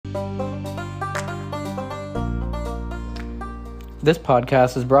This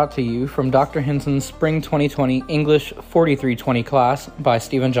podcast is brought to you from Dr. Henson's Spring 2020 English 4320 class by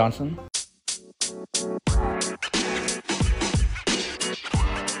Stephen Johnson.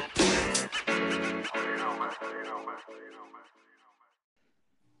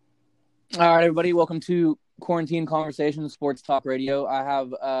 All right, everybody, welcome to Quarantine Conversations Sports Talk Radio. I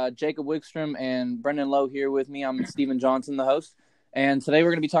have Jacob Wickstrom and Brendan Lowe here with me. I'm Stephen Johnson, the host. And today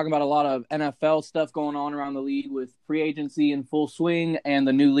we're going to be talking about a lot of NFL stuff going on around the league with free agency in full swing and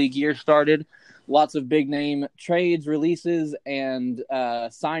the new league year started. Lots of big-name trades, releases, and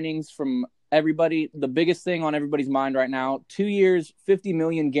signings from everybody. The biggest thing on everybody's mind right now, 2 years, $50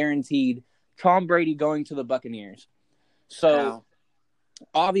 million guaranteed, Tom Brady going to the Buccaneers. So,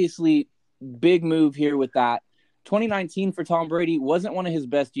 obviously, big move here with that. 2019 for Tom Brady wasn't one of his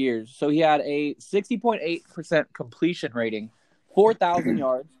best years. So, he had a 60.8% completion rating. 4,000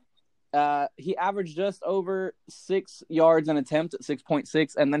 yards. He averaged just over 6 yards an attempt at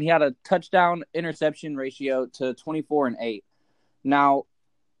 6.6, and then he had a touchdown interception ratio to 24-8. Now,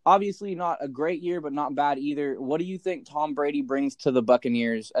 obviously not a great year, but not bad either. What do you think Tom Brady brings to the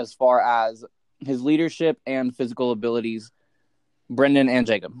Buccaneers as far as his leadership and physical abilities? Brendan and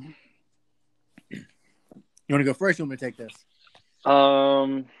Jacob. You want to go first? You want me to take this?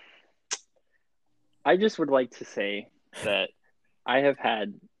 I just would like to say that I have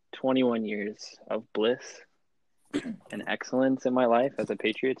had 21 years of bliss and excellence in my life as a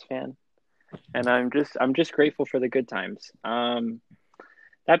Patriots fan, and I'm just grateful for the good times.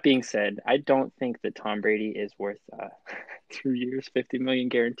 That being said, I don't think that Tom Brady is worth 2 years, $50 million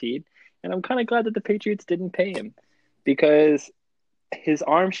guaranteed, and I'm kind of glad that the Patriots didn't pay him because his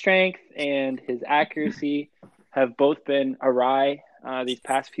arm strength and his accuracy have both been awry these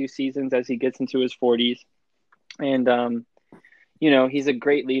past few seasons as he gets into his 40s, and he's a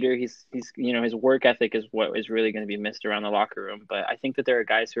great leader. He's his work ethic is what is really going to be missed around the locker room. But I think that there are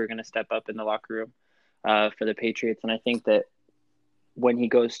guys who are going to step up in the locker room for the Patriots. And I think that when he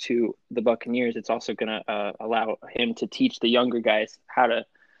goes to the Buccaneers, it's also going to allow him to teach the younger guys how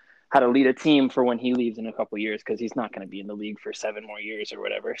to lead a team for when he leaves in a couple of years, because he's not going to be in the league for 7 more years or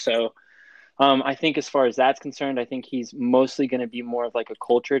whatever. So I think as far as that's concerned, I think he's mostly going to be more of like a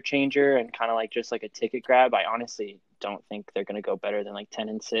culture changer and kind of like just like a ticket grab. I honestly don't think they're going to go better than like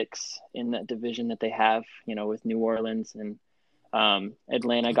 10-6 in that division that they have, with New Orleans and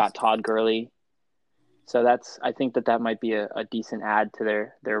Atlanta got Todd Gurley. So I think that might be a decent add to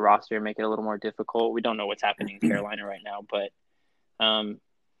their roster and make it a little more difficult. We don't know what's happening in Carolina right now, but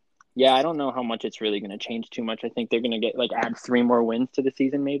I don't know how much it's really going to change too much. I think they're going to add 3 more wins to the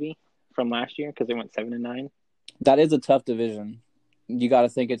season maybe from last year because they went 7-9. That is a tough division. You got to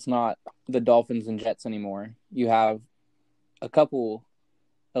think it's not the Dolphins and Jets anymore. You have a couple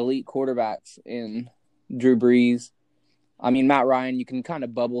elite quarterbacks in Drew Brees. I mean, Matt Ryan, you can kind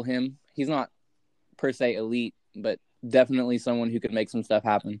of bubble him. He's not per se elite, but definitely someone who could make some stuff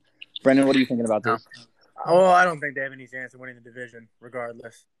happen. Brendan, what are you thinking about this? Oh, I don't think they have any chance of winning the division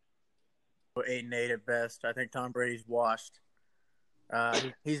regardless. 8-8 at best. I think Tom Brady's washed.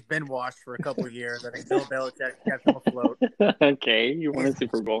 He's been washed for a couple of years. I think Bill Belichick kept him afloat. Okay, you won a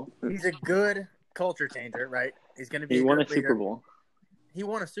Super Bowl. He's a good culture changer, right? He's going to be. He won a leader. Super Bowl. He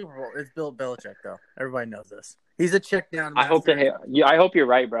won a Super Bowl. It's Bill Belichick, though. Everybody knows this. He's a check down. I hope you're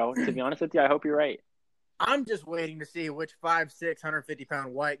right, bro. To be honest with you, I hope you're right. I'm just waiting to see which 5'6",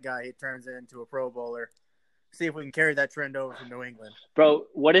 150-pound white guy he turns into a Pro Bowler. See if we can carry that trend over from New England. Bro,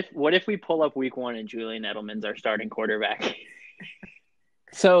 what if we pull up week 1 and Julian Edelman's our starting quarterback?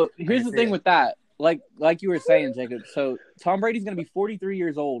 So here's the thing with that. Like you were saying, Jacob. So Tom Brady's going to be 43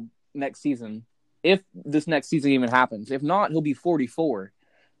 years old next season, if this next season even happens. If not, he'll be 44.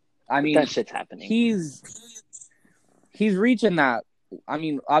 I mean, that shit's happening. He's reaching that. I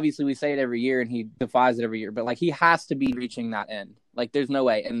mean, obviously we say it every year, and he defies it every year. But he has to be reaching that end. There's no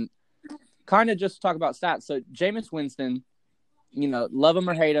way. And kind of just talk about stats. So Jameis Winston, love him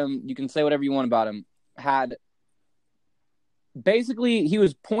or hate him, you can say whatever you want about him. Basically, he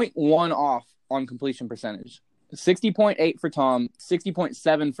was 0.1 off on completion percentage. 60.8 for Tom,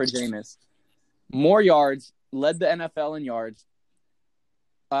 60.7 for Jameis. More yards, led the NFL in yards.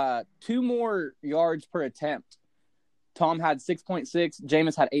 2 more yards per attempt. Tom had 6.6,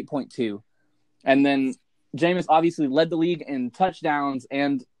 Jameis had 8.2. And then Jameis obviously led the league in touchdowns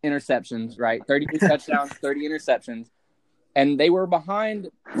and interceptions, right? 32 touchdowns, 30 interceptions. And they were behind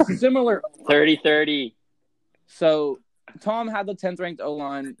similar 30-30. So Tom had the 10th ranked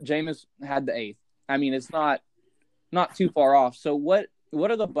O-line. Jameis had the 8th. I mean, it's not too far off. So what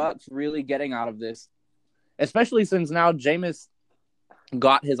are the Bucs really getting out of this? Especially since now Jameis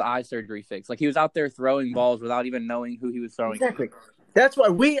got his eye surgery fixed. Like, he was out there throwing balls without even knowing who he was throwing. Exactly. That's why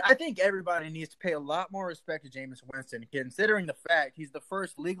I think everybody needs to pay a lot more respect to Jameis Winston, considering the fact he's the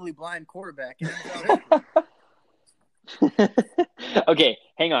first legally blind quarterback in NFL history. Okay,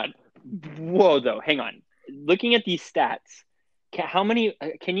 hang on. Whoa, though, hang on. Looking at these stats,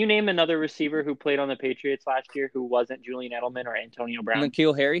 can you name another receiver who played on the Patriots last year who wasn't Julian Edelman or Antonio Brown?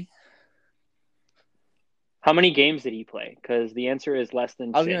 N'Keal Harry. How many games did he play? Because the answer is less than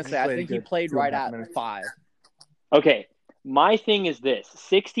 6. I was going to say, I think he played right at 5. Okay, my thing is this: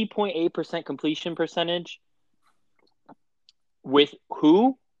 60.8% completion percentage with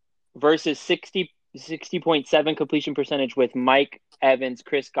who versus 60.7 completion percentage with Mike Evans,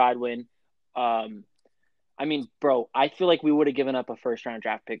 Chris Godwin. I mean, bro, I feel like we would have given up a first-round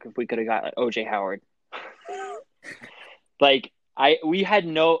draft pick if we could have got like OJ Howard. The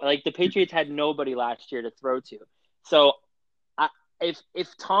Patriots had nobody last year to throw to. So,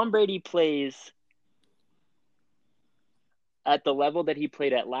 if Tom Brady plays at the level that he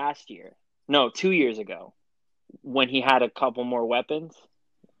played at last year, 2 years ago, when he had a couple more weapons,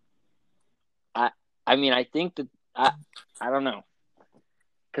 I think that I don't know,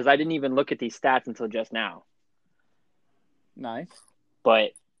 because I didn't even look at these stats until just now. Nice,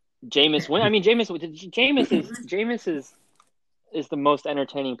 but Jameis is the most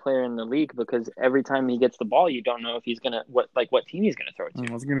entertaining player in the league because every time he gets the ball, you don't know if he's gonna what team he's gonna throw it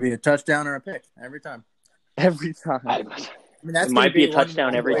to. It's gonna be a touchdown or a pick every time. Every time. I mean, it might be a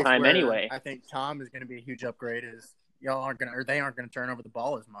touchdown every time anyway. I think Tom is going to be a huge upgrade. They aren't going to turn over the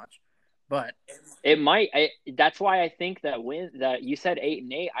ball as much, but it might. That's why I think that that you said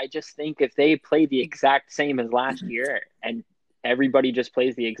 8-8. I just think if they play the exact same as last year and everybody just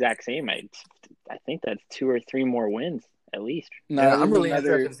plays the exact same, I think that's 2 or 3 more wins at least. No, I'm really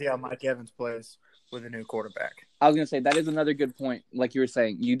interested to see how Mike Evans plays with a new quarterback. I was going to say, that is another good point. Like you were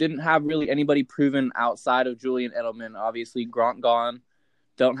saying, you didn't have really anybody proven outside of Julian Edelman. Obviously, Gronk gone.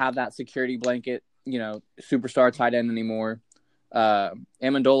 Don't have that security blanket, superstar tight end anymore.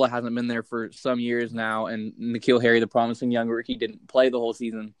 Amendola hasn't been there for some years now, and N'Keal Harry, the promising young rookie, didn't play the whole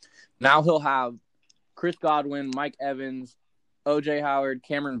season. Now he'll have Chris Godwin, Mike Evans, OJ Howard,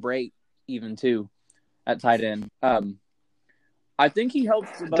 Cameron Brate even too at tight end. I think he helps.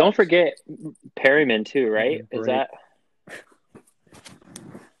 Don't forget Perryman too, right? Is that?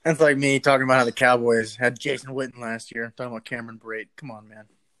 That's like me talking about how the Cowboys had Jason Witten last year. Talking about Cameron Brate. Come on, man.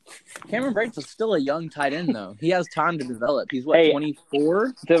 Cameron Brate's still a young tight end, though. He has time to develop. He's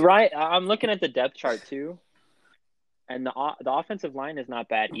 24. I'm looking at the depth chart too, and the offensive line is not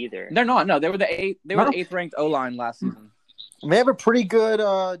bad either. They're not. No, they were the 8th ranked O line last season. They have a pretty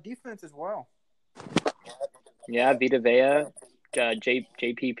good defense as well. Yeah, Vita Vea.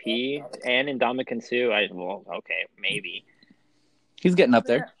 JPP and Ndamukong Suh. Okay, maybe he's getting up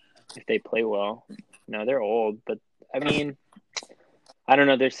there if they play well. No, they're old, but I mean, I don't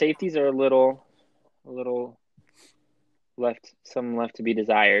know. Their safeties are a little left to be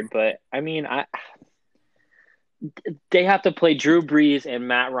desired. But I mean, they have to play Drew Brees and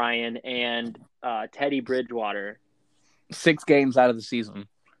Matt Ryan and Teddy Bridgewater 6 games out of the season.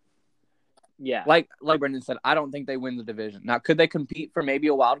 Yeah. Like Brendan said, I don't think they win the division. Now, could they compete for maybe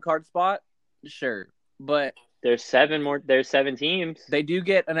a wild card spot? Sure. But there's 7 teams. They do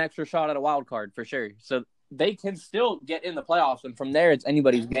get an extra shot at a wild card for sure. So they can still get in the playoffs, and from there it's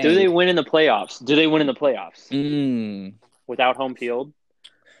anybody's game. Do they win in the playoffs? Mm. Without home field?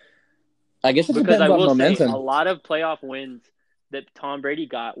 I guess it depends on momentum. Say, a lot of playoff wins that Tom Brady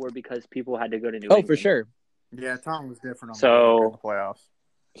got were because people had to go to New England. Oh, for sure. Yeah, Tom was different on the playoffs.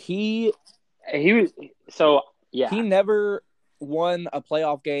 He never won a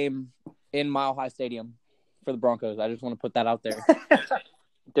playoff game in Mile High Stadium for the Broncos. I just want to put that out there.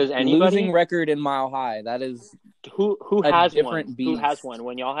 Does anybody losing record in Mile High? That is who has different one? Beast. Who has one?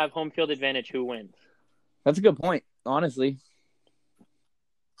 When y'all have home field advantage, who wins? That's a good point. Honestly,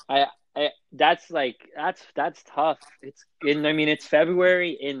 that's tough. It's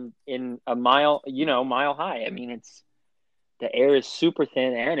February in a Mile High. I mean, the air is super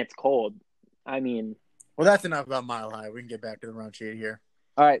thin and it's cold. I mean, well, that's enough about Mile High. We can get back to the run sheet here.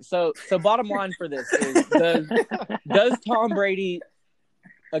 All right. So bottom line for this is does Tom Brady,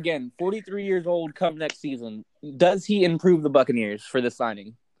 again, 43 years old, come next season, does he improve the Buccaneers for this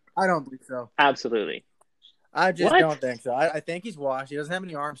signing? I don't believe so. Absolutely. I just don't think so. I think he's washed. He doesn't have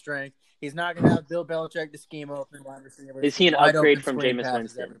any arm strength. He's not going to have Bill Belichick to scheme open wide receivers. Is he an upgrade from Jameis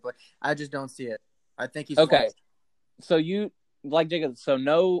Winston? I just don't see it. I think he's okay. Washed. So you like Jacob? So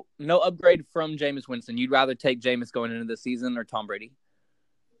no upgrade from Jameis Winston. You'd rather take Jameis going into the season or Tom Brady?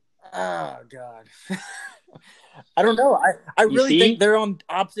 Oh God. I don't know. I You really see? think they're on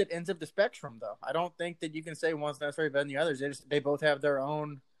opposite ends of the spectrum, though. I don't think that you can say one's necessarily better than the others. They both have their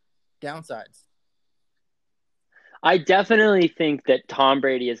own downsides. I definitely think that Tom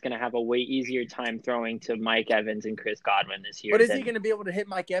Brady is going to have a way easier time throwing to Mike Evans and Chris Godwin this year. But is he going to be able to hit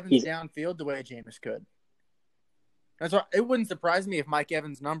Mike Evans he's- downfield the way Jameis could? That's why it wouldn't surprise me if Mike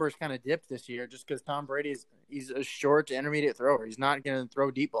Evans' numbers kind of dipped this year, just because Tom Brady he's a short to intermediate thrower. He's not going to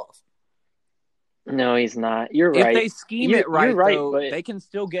throw deep balls. No, he's not. You're If right. they scheme You're it right, right, though, but they can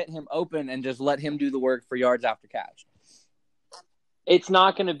still get him open and just let him do the work for yards after catch. it's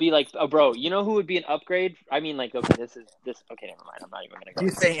not going to be like, oh, bro, you know who would be an upgrade? I mean, like, okay, this. Okay, never mind. I'm not even going to go.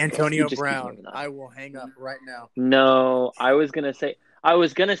 You say Antonio You just keep Brown, moving on. I will hang up right now. No, I was gonna say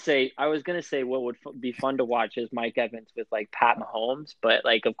what would be fun to watch is Mike Evans with like Pat Mahomes, but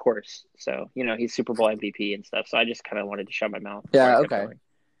like of course, so he's Super Bowl MVP and stuff. So I just kind of wanted to shut my mouth. Yeah, okay.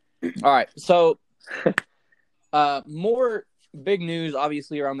 All right, so more big news,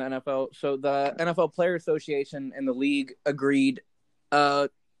 obviously, around the NFL. So the NFL Player Association and the league agreed.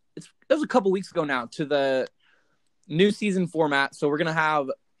 It was a couple weeks ago now to the new season format. So we're gonna have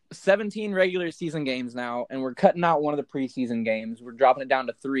 17 regular season games now, and we're cutting out one of the preseason games. We're dropping it down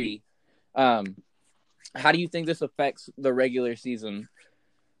to 3. How do you think this affects the regular season?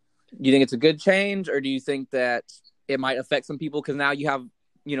 Do you think it's a good change, or do you think that it might affect some people because now you have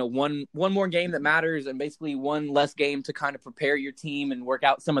one more game that matters and basically one less game to kind of prepare your team and work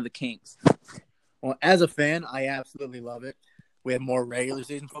out some of the kinks? Well, as a fan, I absolutely love it. We have more regular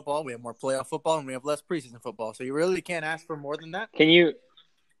season football, we have more playoff football, and we have less preseason football. So you really can't ask for more than that.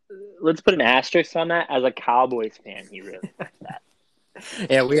 Let's put an asterisk on that. As a Cowboys fan, he really likes that.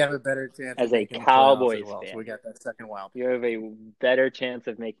 Yeah, we have a better chance As of a making the playoffs Cowboys as well, fan. so we got that second wild. You have a better chance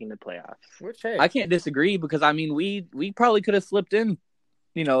of making the playoffs. Which, hey, I can't disagree because I mean we probably could have slipped in,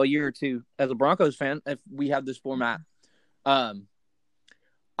 a year or two as a Broncos fan if we had this format.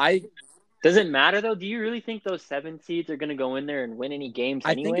 Does it matter though? Do you really think those 7 seeds are going to go in there and win any games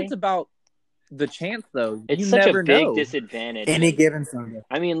anyway? I think it's about the chance, though. It's you such never a big know. disadvantage. Any given Sunday.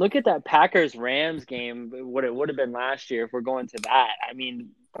 I mean, look at that Packers-Rams game, what it would have been last year if we're going to that. I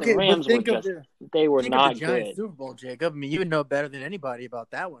mean, the Rams were not the Giants good. Super Bowl, Jacob. I mean, you would know better than anybody about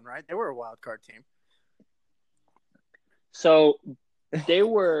that one, right? They were a wild card team. So they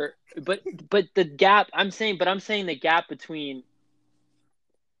were, but the gap. I'm saying the gap between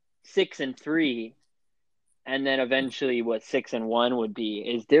 6 and 3, and then eventually what 6 and 1 would be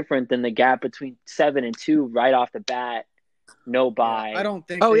is different than the gap between 7 and 2 right off the bat. No bye. I don't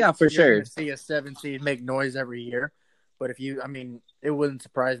think. Oh yeah, for sure. Going to see a 7 seed make noise every year, but it wouldn't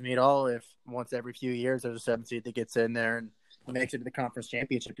surprise me at all if once every few years there's a 7 seed that gets in there and makes it to the conference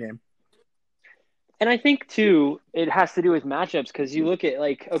championship game. And I think, too, it has to do with matchups because you look at,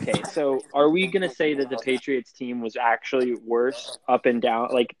 like, okay, so are we going to say that the Patriots team was actually worse up and down,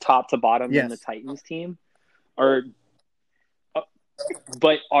 like top to bottom than the Titans team? But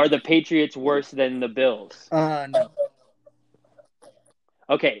are the Patriots worse than the Bills? No.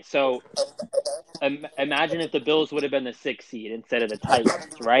 Okay, so imagine if the Bills would have been the 6th seed instead of the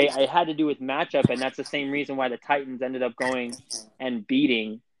Titans, right? It had to do with matchup, and that's the same reason why the Titans ended up going and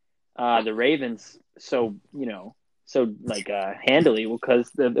beating the Ravens handily,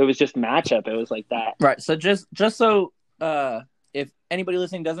 because it was just matchup. It was like that. Right. So just so if anybody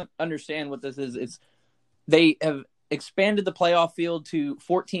listening doesn't understand what this is, it's they have expanded the playoff field to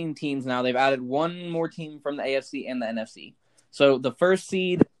 14 teams now. They've added one more team from the AFC and the NFC. So the first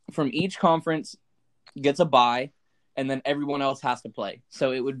seed from each conference gets a bye, and then everyone else has to play.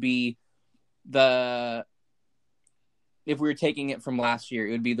 So it would be if we were taking it from last year,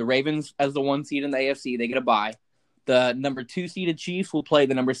 it would be the Ravens as the 1 seed in the AFC. They get a bye. The number 2 seeded Chiefs will play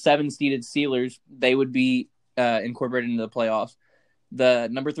the number 7 seeded Steelers. They would be incorporated into the playoffs. The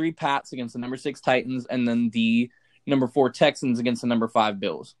number 3 Pats against the number 6 Titans, and then the number 4 Texans against the number 5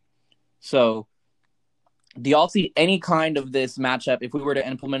 Bills. So do y'all see any kind of this matchup if we were to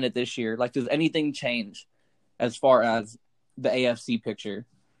implement it this year? Like, does anything change as far as the AFC picture?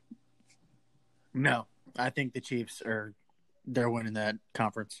 No. I think the Chiefs they're winning that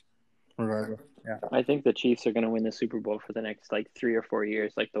conference regardless. Yeah. I think the Chiefs are going to win the Super Bowl for the next 3 or 4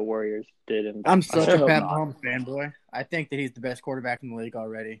 years, like the Warriors did. I'm such a Pat Mahomes fanboy. I think that he's the best quarterback in the league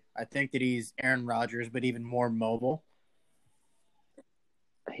already. I think that he's Aaron Rodgers, but even more mobile.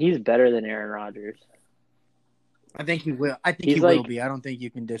 He's better than Aaron Rodgers. I think he will. I think he will be. I don't think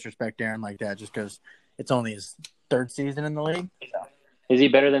you can disrespect Aaron like that just because it's only his 3rd season in the league. Is he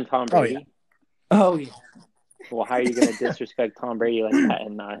better than Tom Brady? Oh, yeah. Well, how are you going to disrespect Tom Brady like that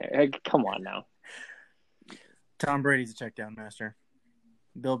and not? Come on now. Tom Brady's a check down master.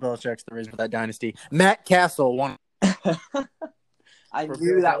 Bill Belichick's the reason for that dynasty. Matt Castle won. I For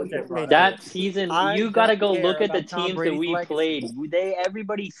knew Bill that was Belichick. going to That season, I you got to don't go care look at the about Tom teams that Brady's we legacy. played.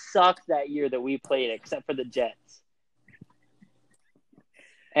 Everybody sucked that year that we played, except for the Jets.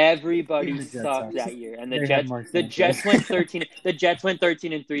 Everybody Even the Jets sucked sucked. that year, and They the had Mark Jets Sanchez. went 13. The Jets went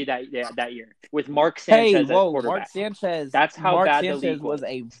 13-3 that year with Mark Hey, Sanchez at whoa, quarterback. Mark Sanchez. That's how Mark bad the Sanchez league was was.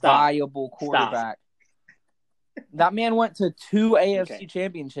 a Stop. viable quarterback. That man went to 2 AFC Okay.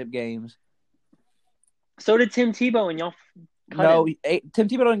 championship games. So did Tim Tebow, and y'all cut No, him. Tim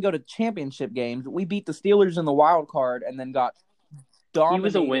Tebow didn't go to championship games. We beat the Steelers in the wild card and then got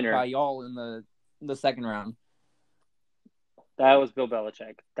dominated winner. by y'all in the second round. That was Bill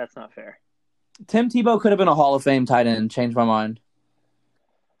Belichick. That's not fair. Tim Tebow could have been a Hall of Fame tight end. Changed my mind.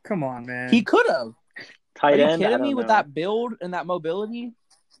 Come on, man. He could have. Are Tight you end, I kidding don't me? know. With that build and that mobility?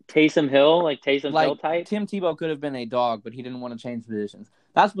 Taysom Hill, Taysom Hill Like, type. Tim Tebow could have been a dog, but he didn't want to change positions.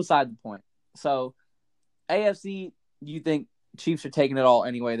 That's beside the point. So, AFC, you think Chiefs are taking it all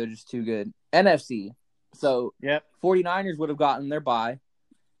anyway. They're just too good. NFC. So, Yep. 49ers would have gotten their bye.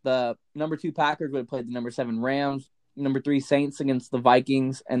 The number 2 Packers would have played the number 7 Rams. Number 3 Saints against the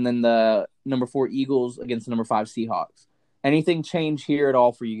Vikings. And then the number 4 Eagles against the number 5 Seahawks. Anything change here at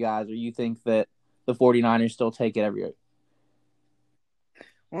all for you guys? Or you think that the 49ers still take it every year?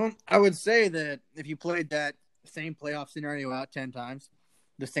 Well, I would say that if you played that same playoff scenario out 10 times,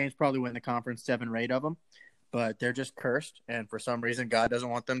 the Saints probably win the conference 7 or 8 of them. But they're just cursed, and for some reason, God doesn't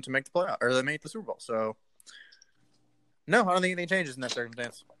want them to make the playoff or they make the Super Bowl. So, no, I don't think anything changes in that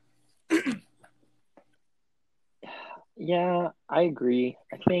circumstance. Yeah, I agree.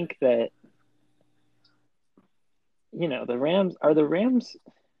 I think that the Rams are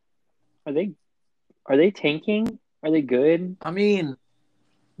they tanking? Are they good? I mean,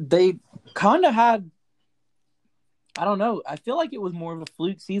 they kind of had, I don't know. I feel like it was more of a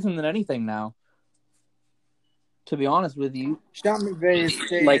fluke season than anything now, to be honest with you. Sean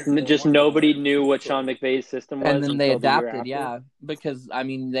McVay Like, just nobody knew what Sean McVay's system was. And then they until the year adapted, after. yeah. Because, I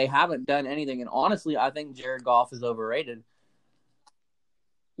mean, they haven't done anything. And honestly, I think Jared Goff is overrated.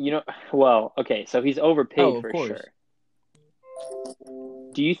 Well, okay, so he's overpaid for course. sure.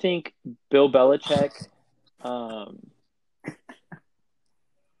 Do you think Bill Belichick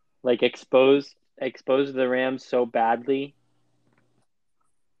exposed the Rams so badly,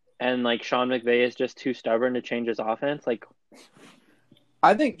 and Sean McVay is just too stubborn to change his offense?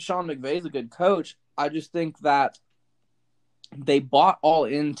 I think Sean McVay is a good coach. I just think that they bought all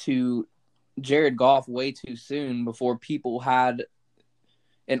into Jared Goff way too soon before people had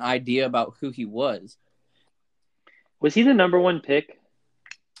an idea about who he was. Was he the number 1 pick?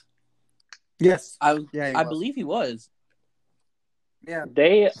 Yes. I was. believe he was. Yeah.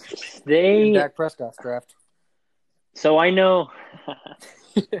 They Dak Prescott's draft. So I know.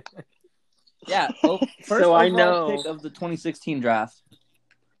 Yeah. First So I overall know pick of the 2016 draft.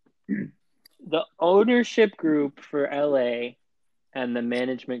 the ownership group for LA and the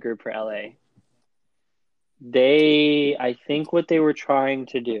management group for LA. I think what they were trying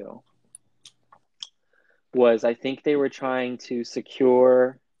to do was they were trying to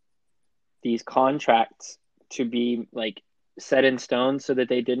secure these contracts to be set in stone so that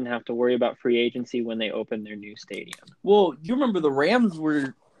they didn't have to worry about free agency when they opened their new stadium. Well, you remember the Rams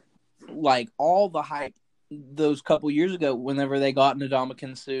were all the hype those couple years ago whenever they got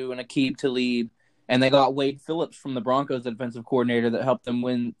Ndamukong Suh and Aqib Talib, and they got Wade Phillips from the Broncos, the defensive coordinator that helped them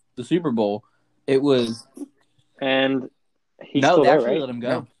win the Super Bowl. It was... And he's no, still they there, actually right? let him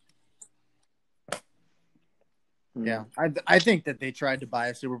go. Yeah, I think that they tried to buy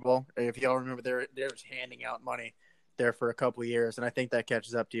a Super Bowl. If y'all remember, they were just handing out money there for a couple of years, and I think that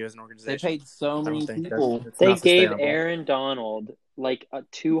catches up to you as an They organization. paid so many people. It's They not gave sustainable. Aaron Donald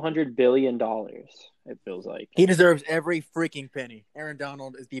 $200 billion, it feels like. He deserves every freaking penny. Aaron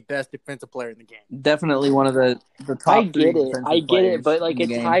Donald is the best defensive player in the game. Definitely one of the top I three get it. defensive I get players it, but in the it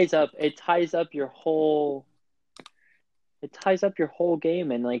game. ties up your whole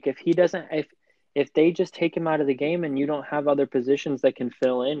game, and if they just take him out of the game and you don't have other positions that can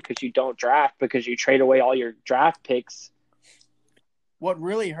fill in because you don't draft, because you trade away all your draft picks. What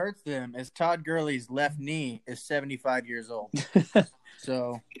really hurts them is Todd Gurley's left knee is 75 years old.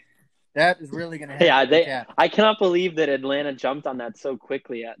 So that is really going to happen. Yeah, I cannot believe that Atlanta jumped on that so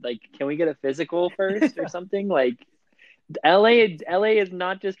quickly. Can we get a physical first or something? LA is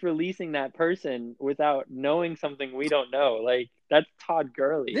not just releasing that person without knowing something we don't know. That's Todd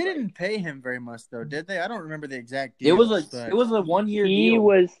Gurley. They didn't pay him very much, though, did they? I don't remember the exact deal. It was a 1-year deal. He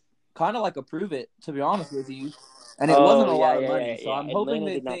was kind of like a prove it, to be honest with you. And it wasn't a lot of money. So I'm hoping Atlanta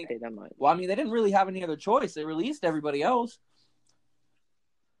they did not think. pay that much. Well, I mean, they didn't really have any other choice. They released everybody else.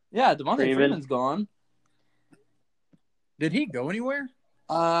 Yeah, Devontae Freeman. Freeman's gone. Did he go anywhere?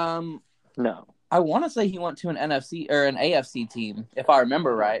 No, I want to say he went to an NFC or an AFC team, if I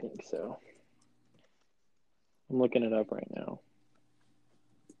remember right. I think so. I'm looking it up right now.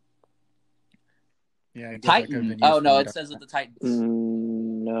 Yeah, I guess that could've Titans. been used Oh for no, me. it says that the Titans.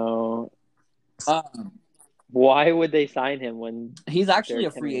 No. Um, Why would they sign him when he's actually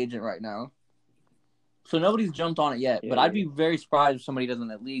Derrick a free Henry? agent right now, so nobody's jumped on it yet. But Yeah. I'd be very surprised if somebody doesn't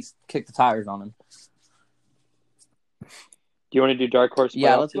at least kick the tires on him. Do you want to do dark horse?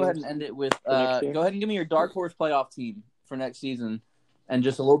 Yeah, playoff let's go ahead teams? and end it with. next year? Go ahead and give me your dark horse playoff team for next season, and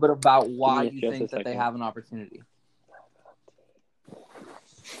just a little bit about why Give me you just a think that they second. have an opportunity.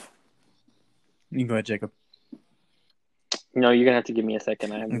 You can go ahead, Jacob. No, you're gonna have to give me a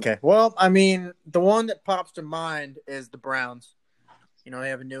second. I have Okay. Well, I mean, the one that pops to mind is the Browns. You know, they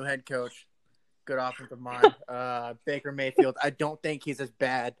have a new head coach, good offensive mind. Baker Mayfield. I don't think he's as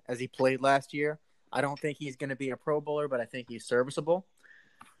bad as he played last year. I don't think he's going to be a Pro Bowler, but I think he's serviceable.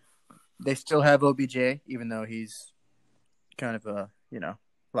 They still have OBJ, even though he's kind of a,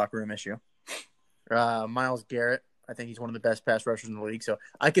 locker room issue. Myles Garrett. I think he's one of the best pass rushers in the league. So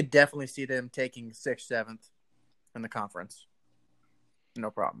I could definitely see them taking 6th, 7th in the conference. No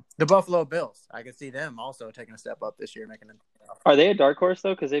problem. The Buffalo Bills. I could see them also taking a step up this year, making it. Are they a dark horse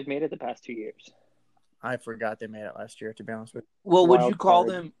though? Because they've made it the past 2 years. I forgot they made it last year, to be honest with Well, would you Wild call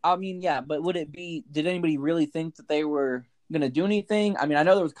card. them? I mean, yeah, but would it be? Did anybody really think that they were going to do anything? I mean, I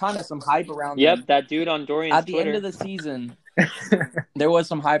know there was kind of some hype around them. Yep, that dude on Dorian's At the Twitter. end of the season, you. there was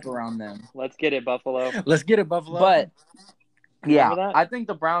some hype around them. Let's get it, Buffalo. Let's get it, Buffalo. But yeah, Remember that? I think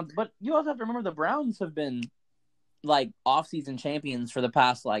the Browns. But you also have to remember the Browns have been like off-season champions for the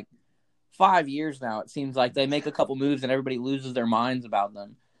past 5 years now. It seems like they make a couple moves and everybody loses their minds about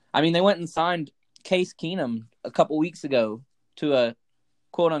them. I mean, they went and signed Case Keenum a couple weeks ago to a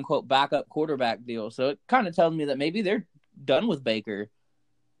quote-unquote backup quarterback deal. So it kind of tells me that maybe they're done with Baker.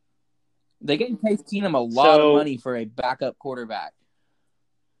 They gave Case Keenum a lot of money for a backup quarterback.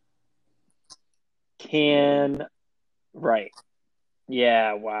 Right.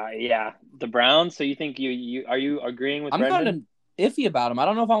 Yeah, wow. Yeah. The Browns, so you think you are you agreeing with I'm Brendan? kind of iffy about him. I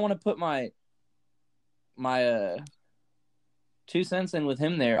don't know if I want to put my 2 cents in with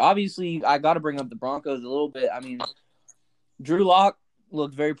him there. Obviously, I got to bring up the Broncos a little bit. I mean, Drew Lock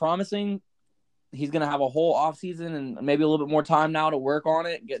looked very promising. He's going to have a whole offseason and maybe a little bit more time now to work on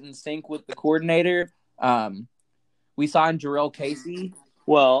it, get in sync with the coordinator. We signed Jarrell Casey.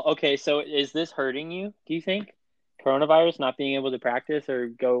 Well, okay, so is this hurting you, do you think? Coronavirus, not being able to practice or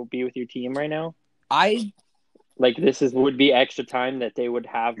go be with your team right now? This would be extra time that they would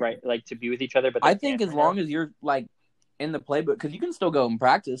have, right, to be with each other. But I think as long as you're in the playbook, because you can still go and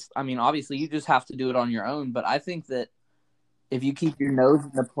practice. I mean, obviously, you just have to do it on your own. But I think that if you keep your nose in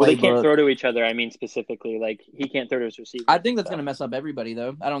the playbook, they can't throw to each other. I mean, specifically, he can't throw to his receiver. I think that's going to mess up everybody,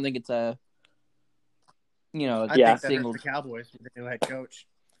 though. I don't think it's a I think that single. hurts the Cowboys with the new head coach.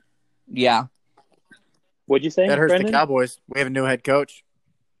 Yeah. What'd you say? That hurts Brendan? the Cowboys. We have a new head coach,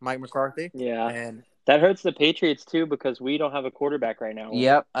 Mike McCarthy. Yeah. And that hurts the Patriots, too, because we don't have a quarterback right now.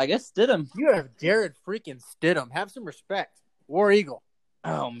 Yep. I guess Stidham. you have Jared freaking Stidham. Have some respect. War Eagle.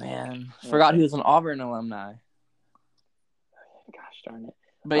 Oh, man. Forgot he was an Auburn alumni. Gosh darn it.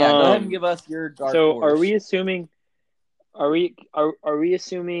 But yeah, go ahead and give us your dark So horse. are we assuming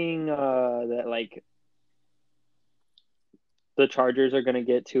that the Chargers are going to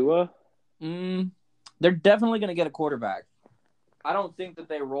get Tua? They're definitely going to get a quarterback. I don't think that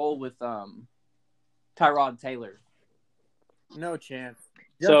they roll with Tyrod Taylor. No chance.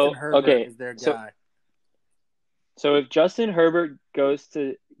 So, Justin Herbert okay, is their so- guy. So if Justin Herbert goes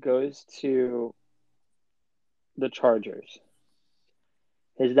to the Chargers,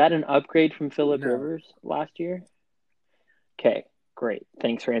 is that an upgrade from Phillip No. Rivers last year? Okay, great.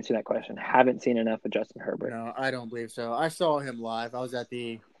 Thanks for answering that question. Haven't seen enough of Justin Herbert. No, I don't believe so. I saw him live. I was at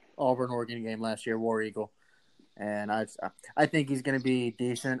the Auburn-Oregon game last year, War Eagle. And I think he's going to be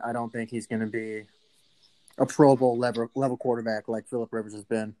decent. I don't think he's going to be a Pro Bowl level quarterback like Phillip Rivers has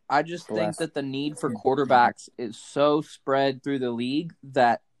been. I just think that the need for quarterbacks is so spread through the league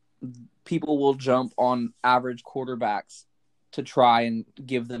that people will jump on average quarterbacks to try and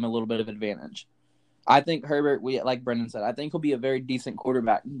give them a little bit of advantage. I think Herbert, like Brendan said, I think he'll be a very decent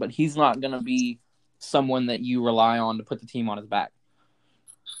quarterback, but he's not going to be someone that you rely on to put the team on his back.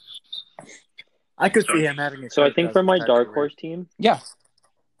 I could see him having a So I Kirk think for Cousins my type dark career. horse team,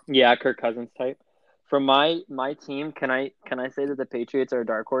 Yeah. Kirk Cousins type. For my team, can I say that the Patriots are a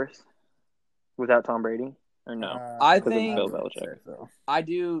dark horse without Tom Brady or no? I Because of think- Bill Belichick. So. I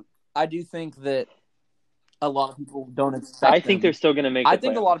do think that a lot of people don't expect I think them. they're still going to make I the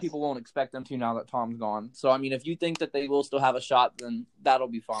think a playoffs. lot of people won't expect them to now that Tom's gone. So, I mean, if you think that they will still have a shot, then that'll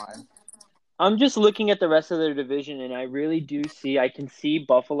be fine. I'm just looking at the rest of their division, and I really do see. I can see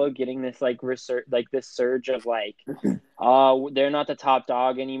Buffalo getting this this surge of like, they're not the top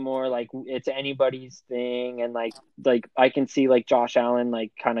dog anymore. Like it's anybody's thing, and like I can see like Josh Allen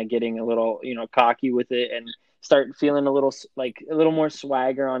like kind of getting a little cocky with it and start feeling a little more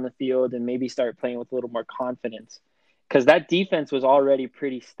swagger on the field, and maybe start playing with a little more confidence. Because that defense was already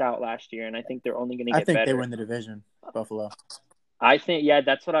pretty stout last year, and I think they're only going to get better. I think they win the division, Buffalo. I think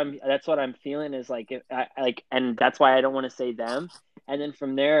that's what I'm feeling is like and that's why I don't want to say them. And then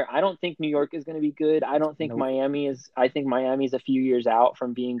from there, I don't think New York is going to be good. I don't think Miami is. I think Miami's a few years out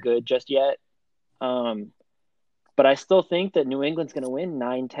from being good just yet. But I still think that New England's going to win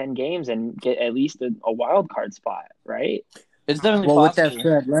 9-10 games and get at least a wild card spot, right? It's definitely Well, possible. with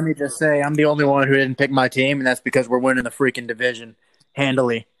that said, let me just say I'm the only one who didn't pick my team, and that's because we're winning the freaking division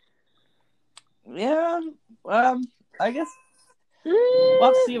handily. Yeah, I guess we'll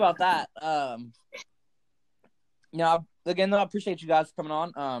have to see about that. Again, though, I appreciate you guys coming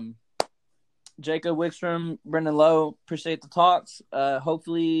on. Jacob Wickstrom, Brendan Lowe, appreciate the talks.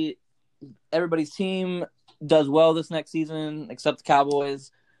 Hopefully, everybody's team does well this next season, except the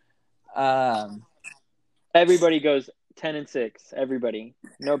Cowboys. Everybody goes 10-6. Everybody,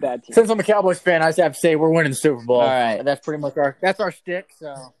 no bad team. Since I'm a Cowboys fan, I just have to say we're winning the Super Bowl. All right, that's pretty much our shtick.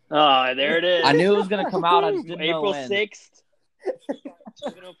 So, there it is. I knew it was going to come out. I just didn't April know when. 6th,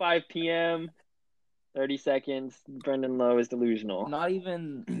 7:05 p.m. 30 seconds. Brendan Lowe is delusional. Not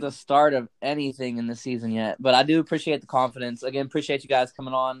even the start of anything in the season yet, but I do appreciate the confidence. Again, appreciate you guys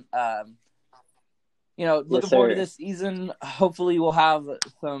coming on. Looking forward to this season. Hopefully, we'll have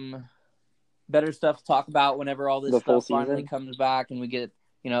some better stuff to talk about whenever all this stuff finally comes back and we get,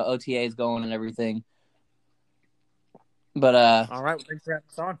 OTAs going and everything. But all right, thanks for having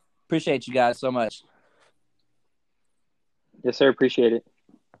us on. Appreciate you guys so much. Yes, sir. Appreciate it.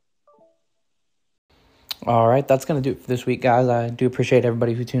 All right, that's going to do it for this week, guys. I do appreciate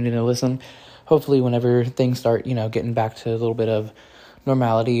everybody who tuned in to listen. Hopefully, whenever things start, getting back to a little bit of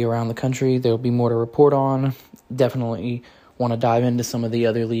normality around the country, there'll be more to report on. Definitely want to dive into some of the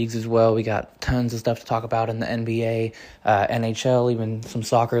other leagues as well. We got tons of stuff to talk about in the NBA, NHL, even some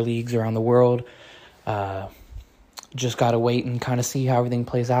soccer leagues around the world. Just got to wait and kind of see how everything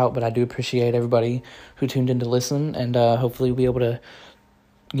plays out, but I do appreciate everybody who tuned in to listen, and hopefully we'll be able to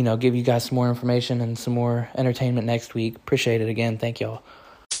give you guys some more information and some more entertainment next week. Appreciate it again. Thank y'all.